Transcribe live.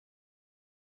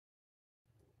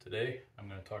Today I'm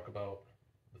going to talk about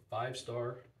the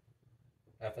 5-star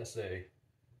FSA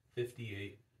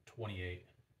 5828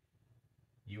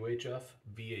 UHF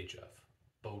VHF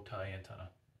bow tie antenna.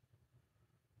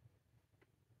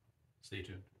 Stay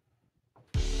tuned.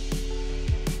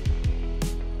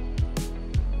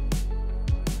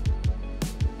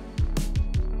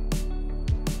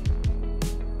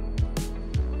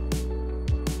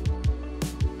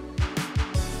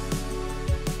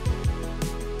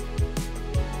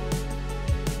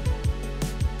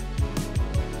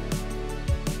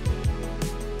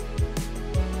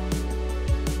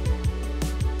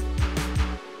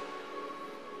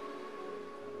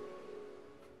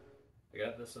 I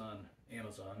got this on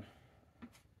Amazon.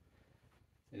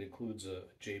 It includes a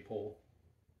J-pole.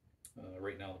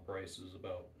 Right now the price is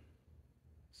about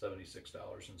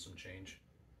 $76 and some change.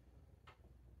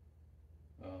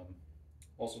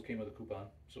 Also came with a coupon,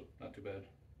 so not too bad.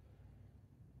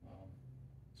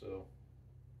 So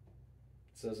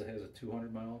it says it has a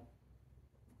 200-mile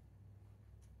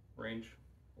range.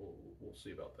 We'll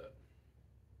see about that.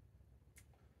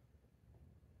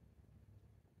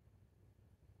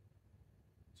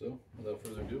 So, without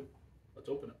further ado, let's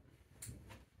open it.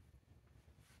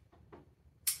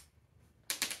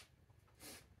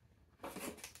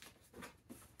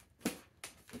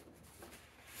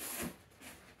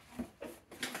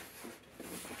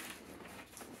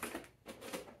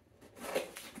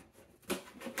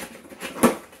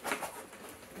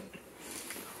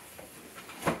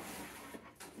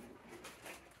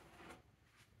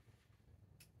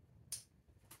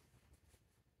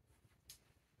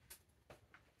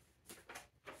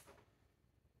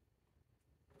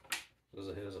 Says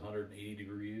it has 180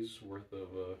 degrees worth of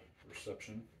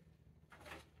reception.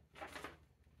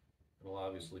 It'll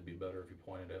obviously be better if you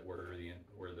point it at where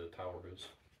the tower is.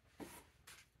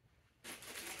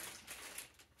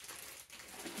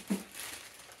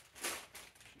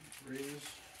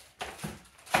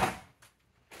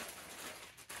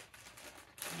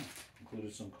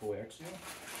 Included some coaxial.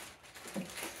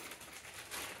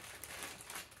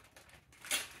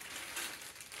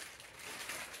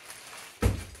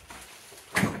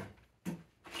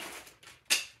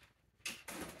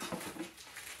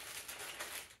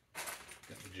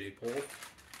 J-pole.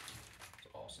 It's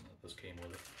awesome that this came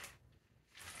with it.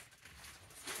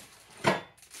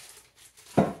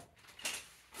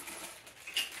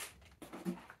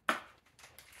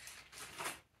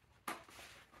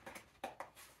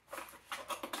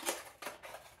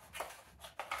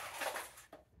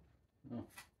 Oh,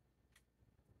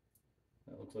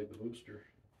 that looks like the booster.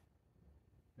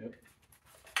 Yep.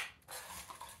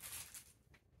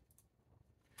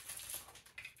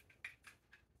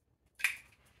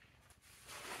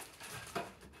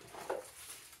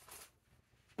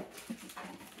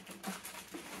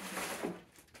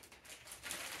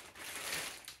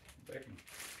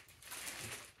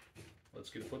 Let's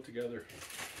get it put together.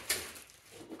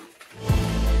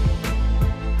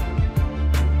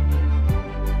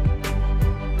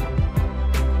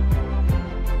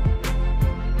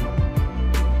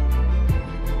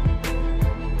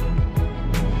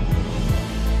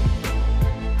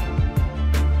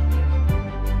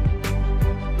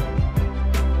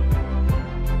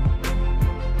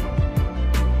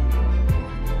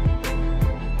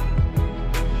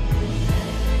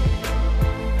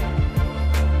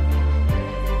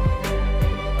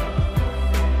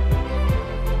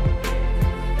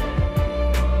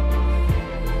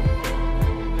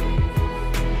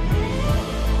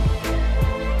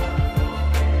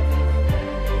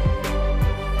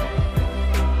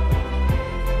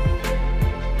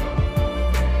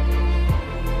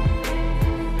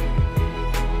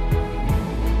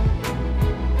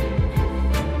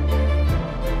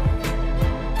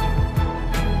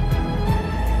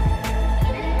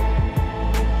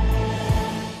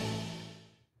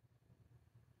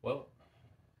 Well,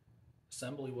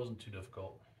 assembly wasn't too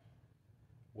difficult.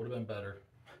 Would have been better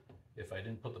if I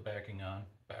didn't put the backing on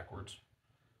backwards.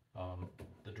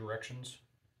 The directions,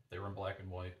 they were in black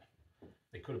and white.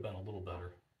 They could have been a little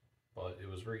better, but it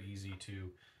was very easy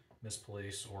to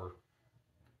misplace or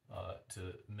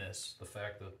to miss the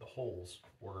fact that the holes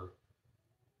were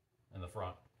in the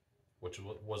front, which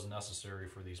was necessary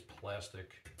for these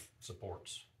plastic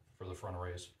supports for the front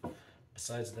arrays.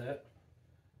 Besides that,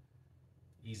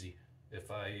 easy.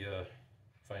 If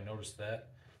I noticed that,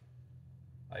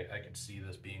 I could see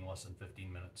this being less than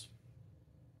 15 minutes.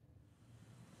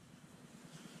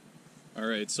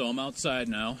 Alright, so I'm outside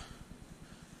now.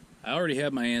 I already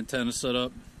have my antenna set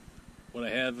up. What I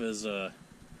have is, I'll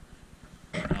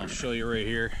show you right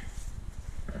here.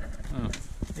 Oh,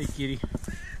 hey kitty.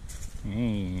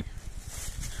 Hey.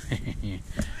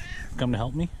 Come to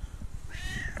help me?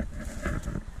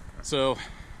 So,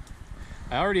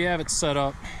 I already have it set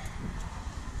up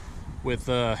with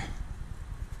a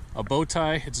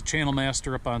Bowtie. It's a channel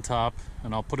master up on top,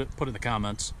 and I'll put it in the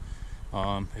comments.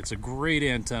 It's a great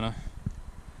antenna.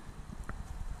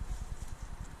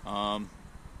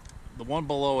 The one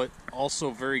below it,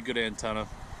 also very good antenna.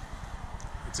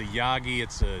 It's a Yagi,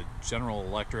 it's a General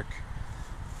Electric.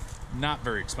 Not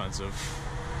very expensive.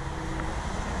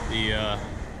 The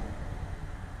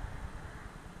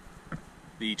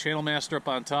channel master up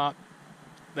on top,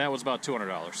 that was about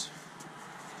 $200.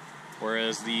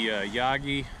 Whereas the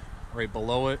Yagi right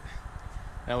below it,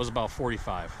 that was about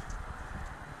 $45.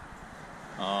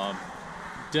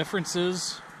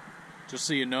 Differences, just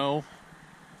so you know,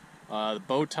 the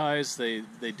bow ties, they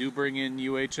do bring in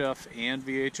UHF and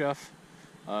VHF.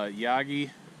 Yagi,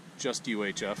 just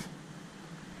UHF.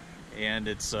 And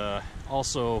it's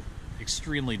also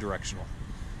extremely directional.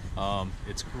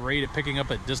 It's great at picking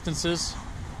up at distances,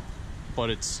 but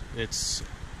it's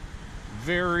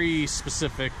very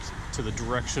specific to the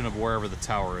direction of wherever the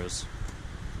tower is.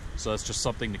 So that's just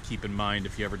something to keep in mind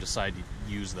if you ever decide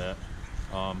to use that.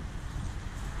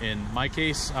 In my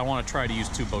case, I want to try to use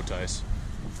 2 bow ties.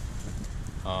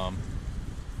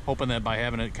 Hoping that by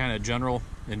having it kind of general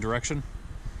in direction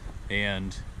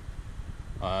and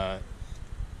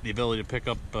the ability to pick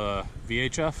up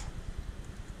VHF,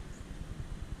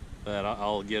 that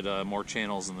I'll get more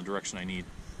channels in the direction I need.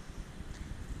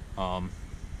 I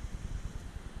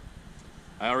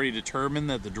already determined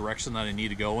that the direction that I need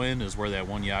to go in is where that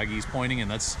one Yagi is pointing, and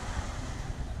that's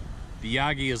the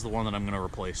Yagi is the one that I'm going to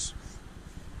replace.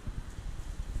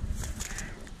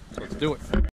 So let's do it.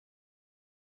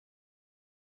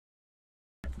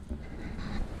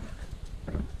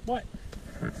 What?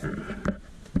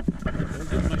 Don't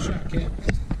give my shot, kid.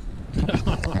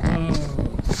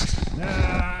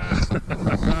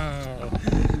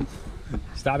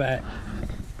 Stop it.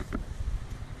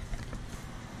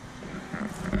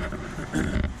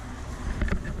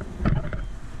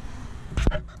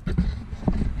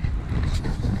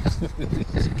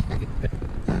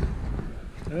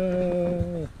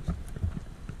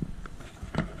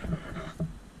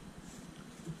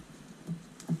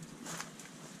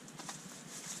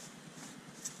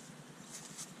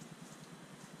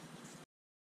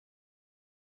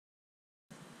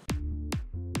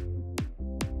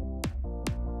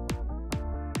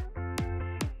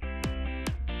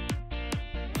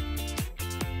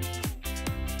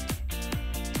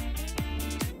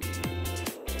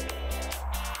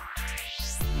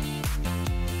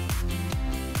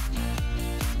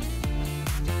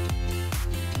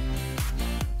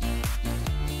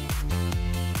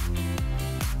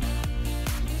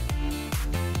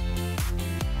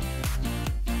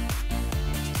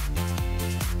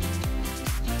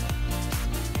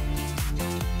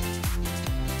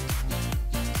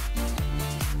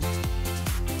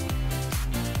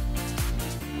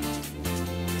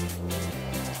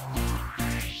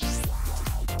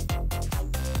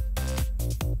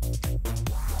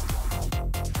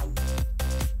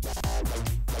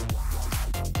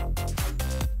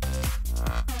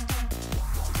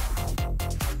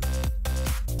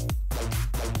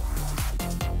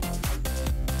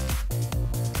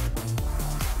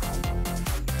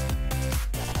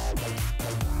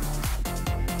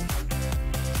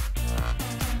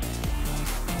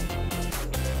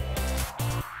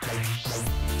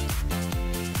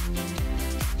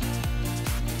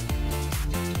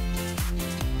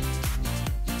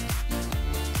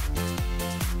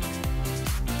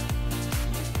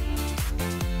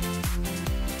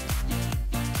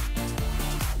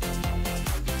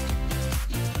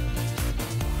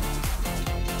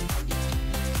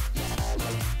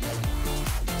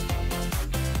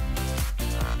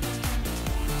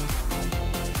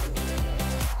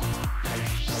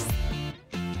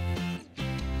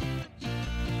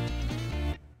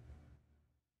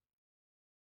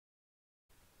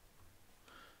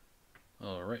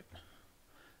 Alright,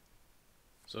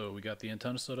 so we got the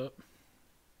antenna set up.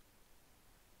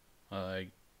 I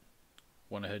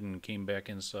went ahead and came back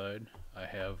inside. I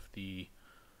have the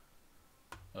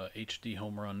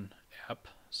HDHomeRun app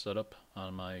set up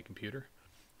on my computer,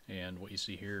 and what you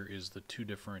see here is the 2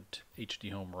 different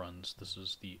HDHomeRuns. This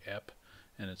is the app,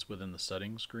 and it's within the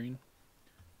settings screen,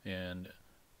 and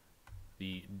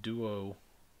the Duo,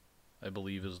 I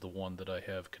believe, is the one that I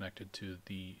have connected to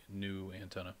the new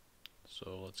antenna.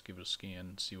 So let's give it a scan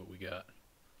and see what we got.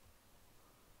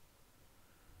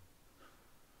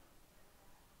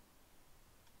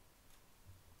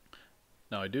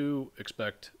 Now I do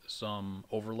expect some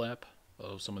overlap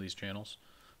of some of these channels.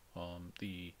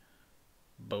 The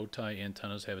Bowtie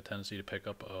antennas have a tendency to pick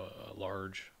up a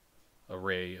large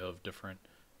array of different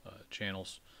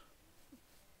channels,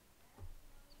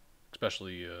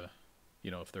 especially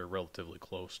if they're relatively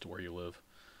close to where you live.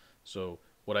 So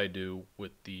what I do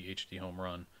with the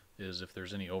HDHomeRun is, if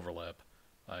there's any overlap,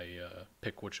 I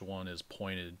pick which one is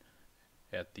pointed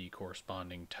at the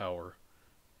corresponding tower,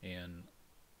 and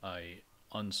I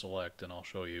unselect, and I'll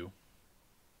show you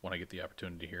when I get the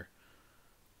opportunity here.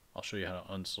 I'll show you how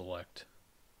to unselect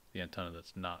the antenna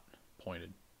that's not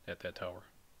pointed at that tower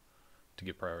to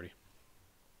get priority.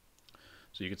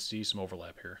 So you can see some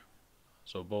overlap here.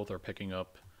 So both are picking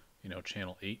up,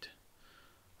 channel 8.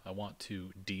 I want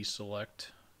to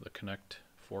deselect the Connect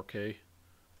 4K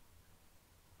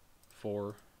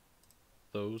for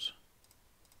those.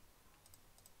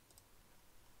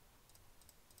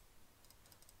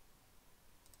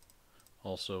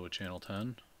 Also a channel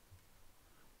 10,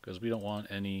 because we don't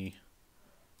want any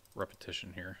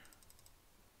repetition here.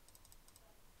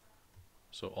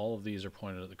 So all of these are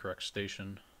pointed at the correct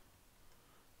station.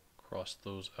 Cross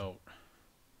those out.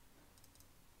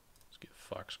 Let's get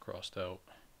Fox crossed out.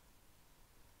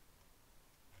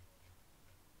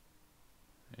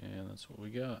 And that's what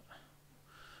we got.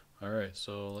 Alright,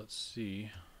 so let's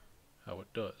see how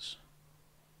it does.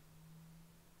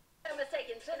 No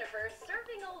mistaken center for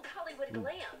surfing old Hollywood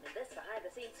glam in this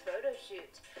behind-the-scenes photo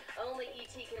shoot. Only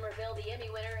ET can reveal the Emmy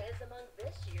winner is among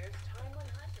this year's Time 100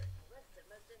 list of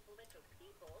most influential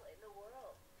people in the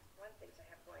world. One of the things I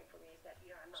have going for me is that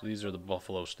I'm not. So these are the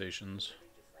Buffalo stations.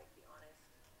 Just like the honest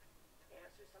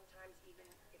answer sometimes, even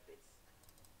if it's.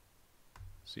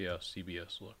 See how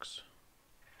CBS looks.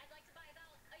 I'd like to buy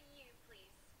about a U, please.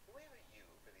 We have a U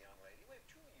for the young lady. We have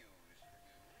 2 U's for you.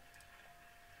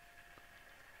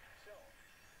 So,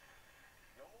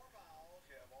 no more vowels.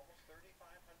 You have almost $3,500.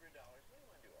 What do you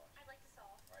want to do, Austin? I'd like to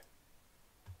solve. Right.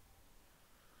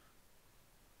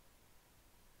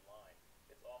 Line.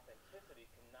 Its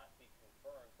authenticity cannot be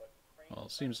confirmed, but Well,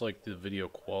 it seems like the video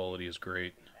quality is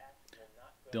great.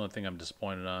 The only thing I'm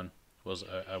disappointed on was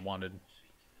I wanted.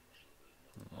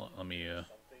 Let me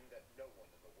Something that no one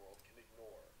in the world can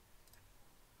ignore.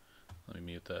 let me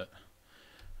mute that.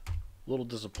 A little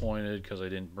disappointed because I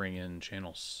didn't bring in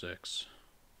channel 6.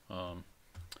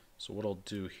 So what I'll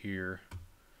do here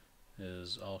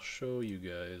is I'll show you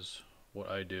guys what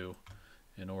I do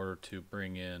in order to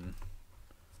bring in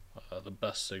the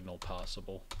best signal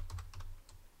possible.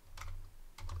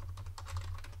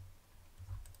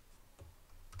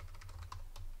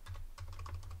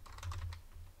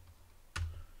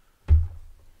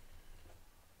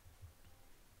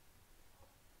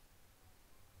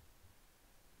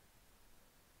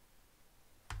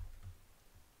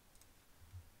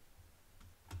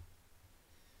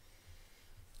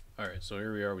 Alright, so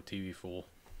here we are with TV Fool.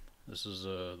 This is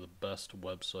the best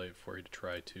website for you to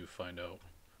try to find out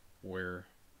where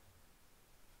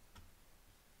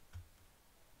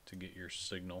to get your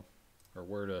signal, or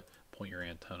where to point your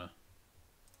antenna.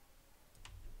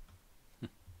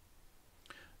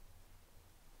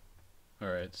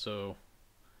 Alright, so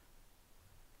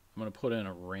I'm going to put in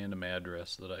a random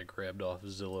address that I grabbed off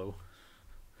Zillow.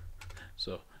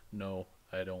 So, no,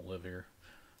 I don't live here.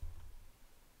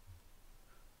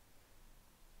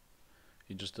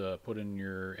 You just put in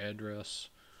your address,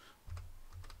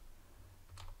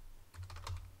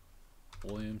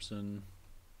 Williamson,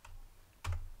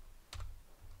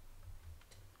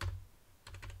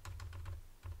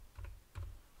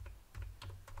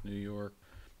 New York,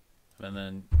 and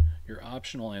then your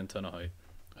optional antenna height.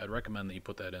 I'd recommend that you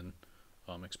put that in,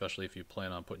 especially if you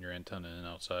plan on putting your antenna in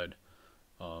outside.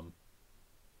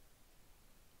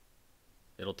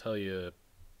 It'll tell you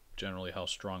generally how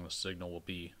strong the signal will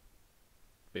be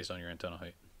based on your antenna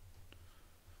height.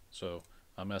 So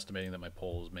I'm estimating that my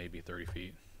pole is maybe 30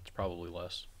 feet. It's probably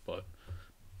less, but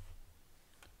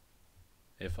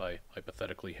if I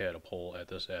hypothetically had a pole at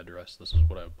this address, this is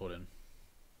what I would put in.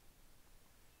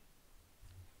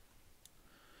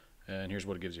 And here's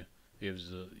what it gives you. It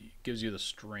gives you the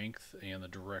strength and the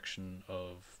direction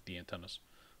of the antennas.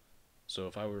 So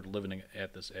if I were living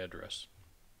at this address,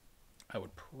 I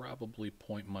would probably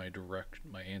point my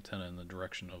antenna in the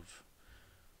direction of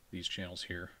these channels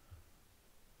here,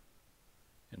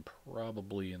 and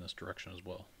probably in this direction as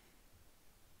well.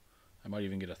 I might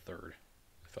even get a third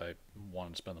if I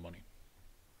want to spend the money,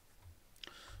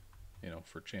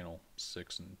 for channel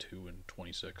 6 and 2 and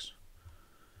 26.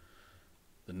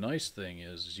 The nice thing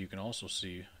is you can also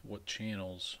see what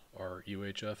channels are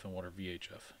UHF and what are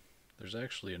VHF. There's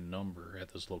actually a number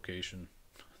at this location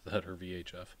that are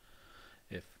VHF.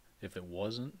 If it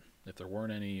wasn't, if there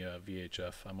weren't any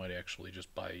VHF, I might actually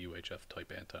just buy a UHF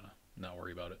type antenna, not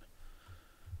worry about it.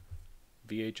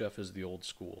 VHF is the old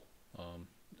school.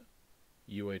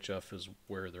 UHF is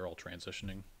where they're all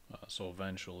transitioning, so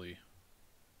eventually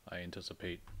I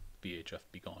anticipate VHF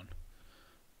be gone.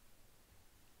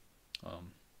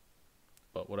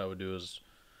 But what I would do is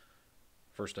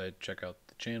first I'd check out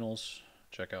the channels,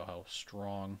 check out how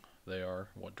strong they are,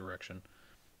 what direction,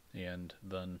 and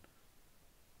then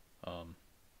I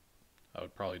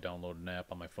would probably download an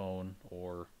app on my phone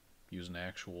or use an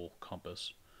actual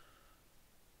compass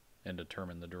and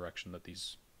determine the direction that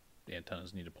these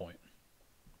antennas need to point.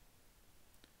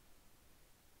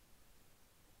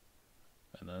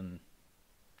 And then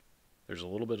there's a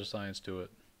little bit of science to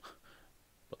it,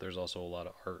 but there's also a lot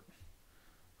of art.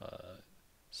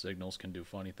 Signals can do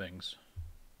funny things.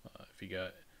 If you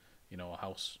got, a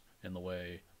house in the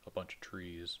way, a bunch of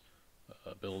trees,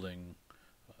 a building,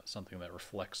 something that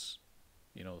reflects,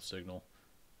 the signal,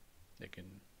 it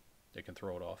can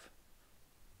throw it off.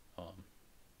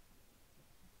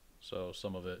 So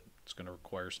some of it's going to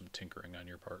require some tinkering on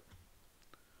your part.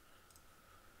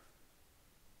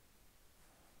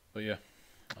 But yeah,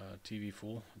 TV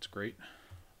Fool, it's great.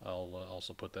 I'll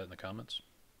also put that in the comments.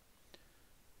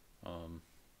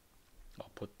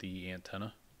 I'll put the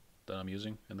antenna that I'm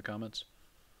using in the comments.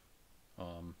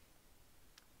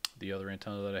 The other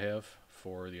antenna that I have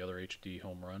for the other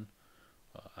HDHomeRun,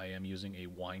 I am using a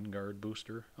wine guard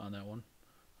booster on that one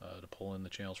to pull in the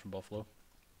channels from Buffalo.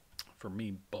 For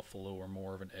me, Buffalo are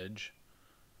more of an edge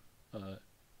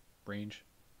range.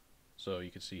 So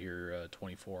you can see here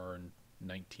 24 and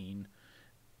 19.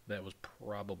 That was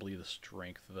probably the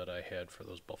strength that I had for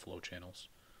those Buffalo channels.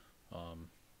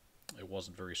 It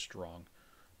wasn't very strong,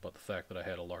 but the fact that I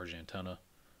had a large antenna,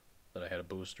 that I had a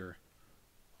booster,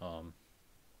 and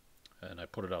I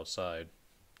put it outside,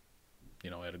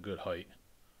 at a good height,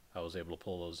 I was able to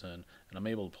pull those in, and I'm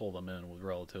able to pull them in with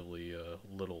relatively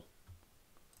little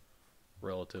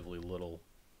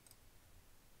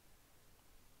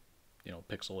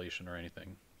pixelation or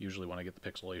anything. Usually when I get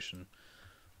the pixelation,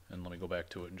 and let me go back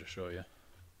to it and just show you,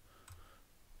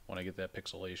 when I get that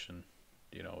pixelation,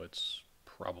 it's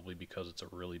probably because it's a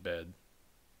really bad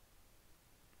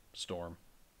storm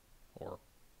or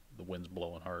the wind's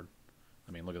blowing hard.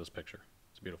 I mean, look at this picture.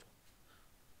 It's beautiful.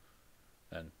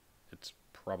 And it's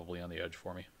probably on the edge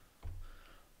for me.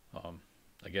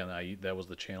 Again, that was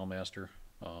the Channel Master.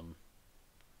 I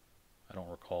don't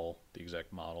recall the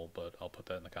exact model, but I'll put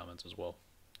that in the comments as well.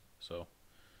 So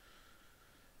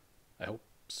I hope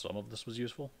some of this was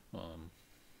useful.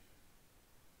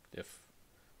 If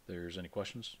there's any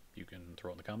questions, you can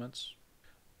throw it in the comments.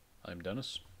 I'm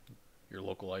Dennis, your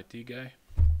local IT guy.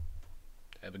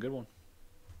 Have a good one.